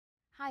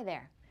Hi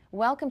there.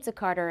 Welcome to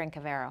Carter and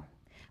Cavero.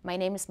 My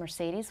name is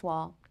Mercedes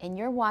Wall, and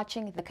you're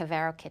watching the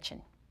Cavero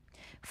Kitchen.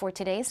 For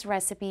today's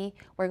recipe,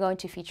 we're going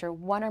to feature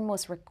one of our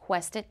most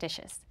requested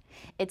dishes.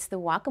 It's the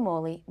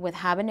guacamole with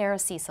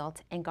habanero sea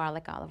salt and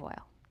garlic olive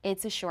oil.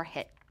 It's a sure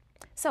hit.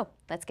 So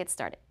let's get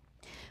started.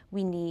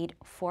 We need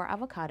 4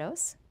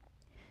 avocados,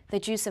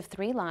 the juice of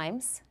 3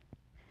 limes,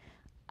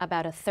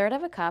 about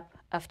 1/3 cup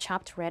of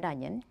chopped red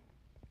onion,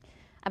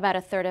 about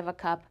 1/3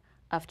 cup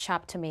of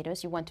chopped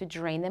tomatoes. You want to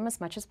drain them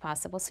as much as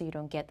possible so you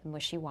don't get the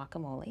mushy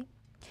guacamole,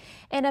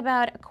 and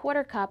about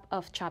 1/4 cup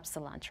of chopped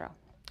cilantro.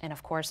 And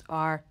of course,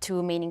 our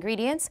 2 main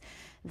ingredients,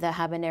 the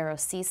habanero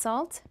sea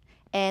salt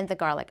and the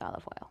garlic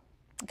olive oil.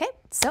 Okay,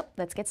 so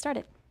let's get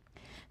started.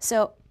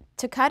 So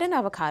to cut an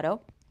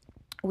avocado,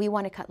 we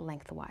want to cut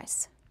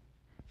lengthwise.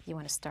 You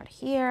want to start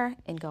here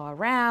and go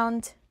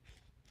around,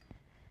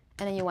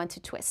 and then you want to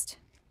twist.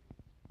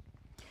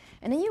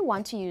 And then you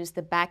want to use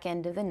the back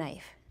end of the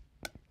knife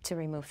to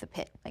remove the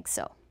pit, like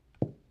so.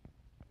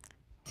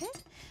 Okay.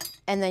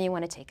 And then you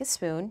want to take a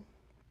spoon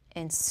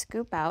and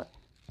scoop out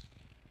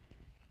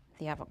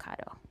the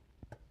avocado.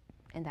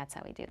 And that's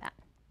how we do that.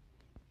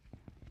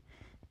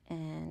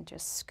 And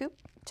just scoop,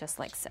 just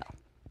like so.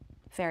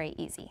 Very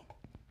easy.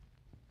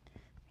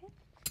 Okay.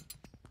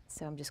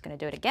 So I'm just going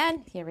to do it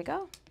again. Here we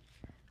go.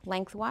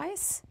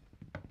 Lengthwise,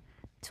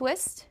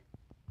 twist,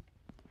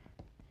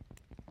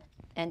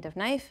 end of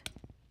knife,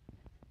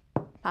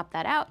 pop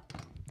that out,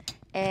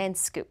 and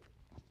scoop.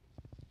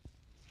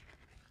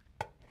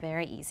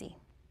 Very easy.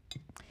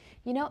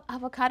 You know,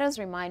 avocados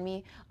remind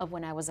me of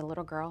when I was a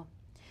little girl.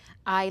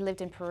 I lived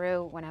in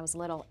Peru when I was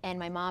little, and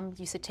my mom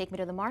used to take me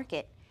to the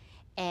market,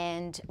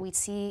 and we'd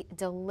see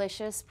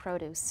delicious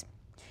produce.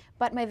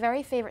 But my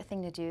very favorite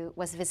thing to do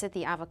was visit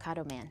the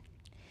avocado man.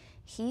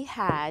 He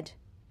had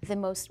the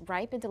most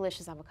ripe and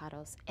delicious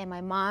avocados, and my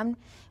mom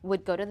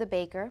would go to the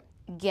baker,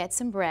 get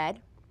some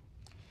bread,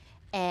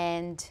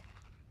 and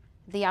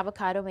the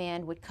avocado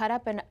man would cut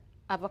up an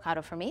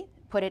avocado for me,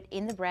 put it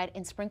in the bread,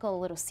 and sprinkle a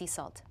little sea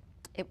salt.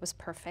 It was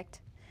perfect.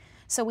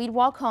 So we'd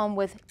walk home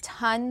with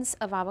tons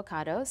of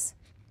avocados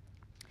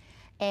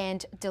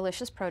and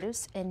delicious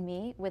produce, and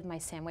me with my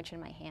sandwich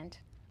in my hand.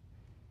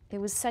 It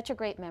was such a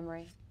great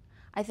memory.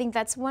 I think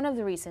that's one of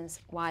the reasons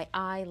why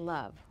I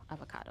love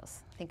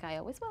avocados. I think I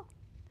always will.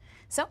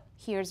 So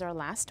here's our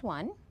last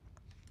one.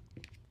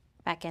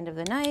 Back end of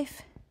the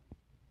knife.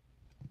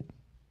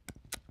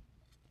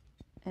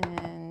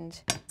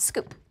 And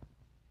scoop,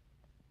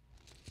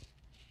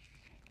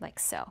 like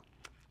so.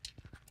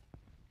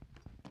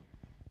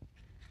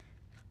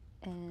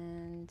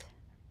 And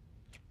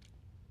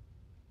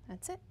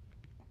that's it.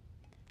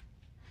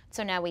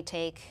 So now we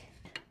take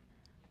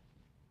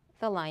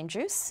the lime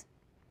juice,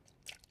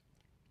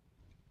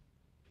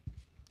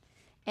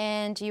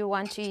 and you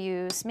want to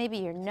use maybe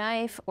your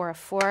knife or a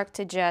fork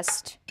to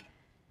just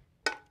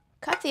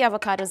cut the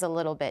avocados a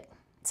little bit.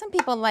 Some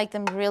people like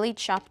them really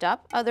chopped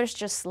up. Others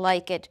just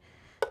like it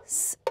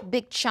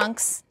big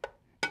chunks.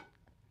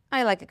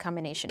 I like a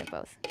combination of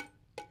both.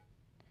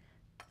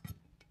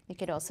 You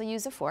could also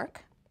use a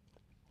fork,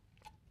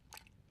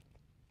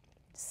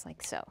 just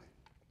like so.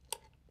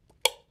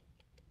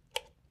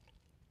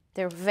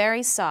 They're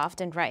very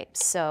soft and ripe,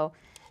 so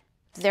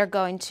they're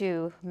going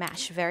to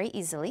mash very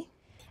easily.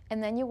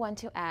 And then you want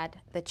to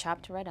add the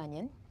chopped red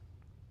onion,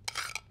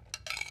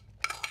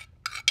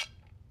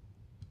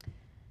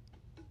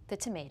 the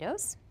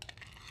tomatoes,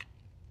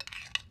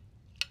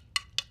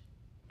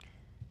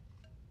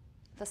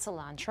 the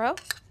cilantro.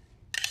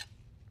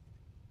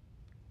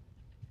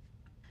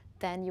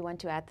 Then you want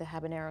to add the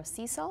habanero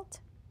sea salt,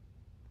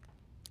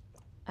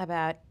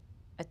 about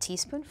a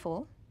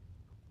teaspoonful.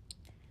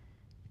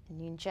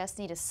 And you just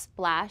need a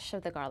splash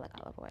of the garlic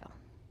olive oil.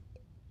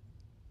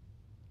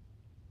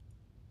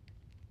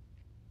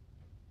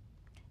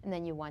 And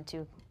then you want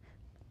to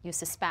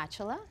use a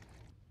spatula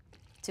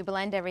to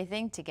blend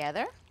everything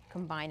together.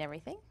 Combine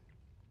everything.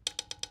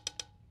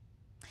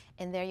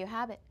 And there you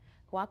have it,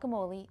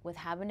 guacamole with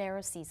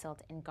habanero sea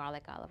salt and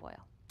garlic olive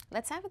oil.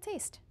 Let's have a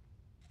taste.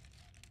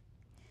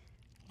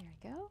 Here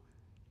we go.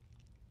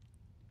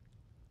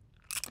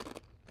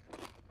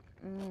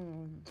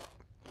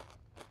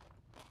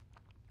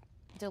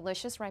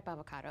 Delicious ripe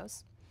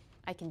avocados.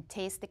 I can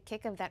taste the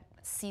kick of that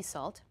sea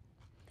salt,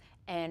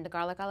 and the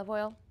garlic olive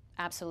oil,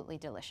 absolutely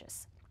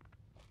delicious.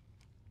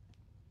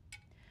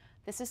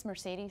 This is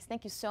Mercedes.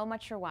 Thank you so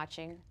much for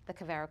watching the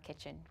Cavero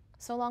Kitchen.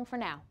 So long for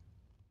now.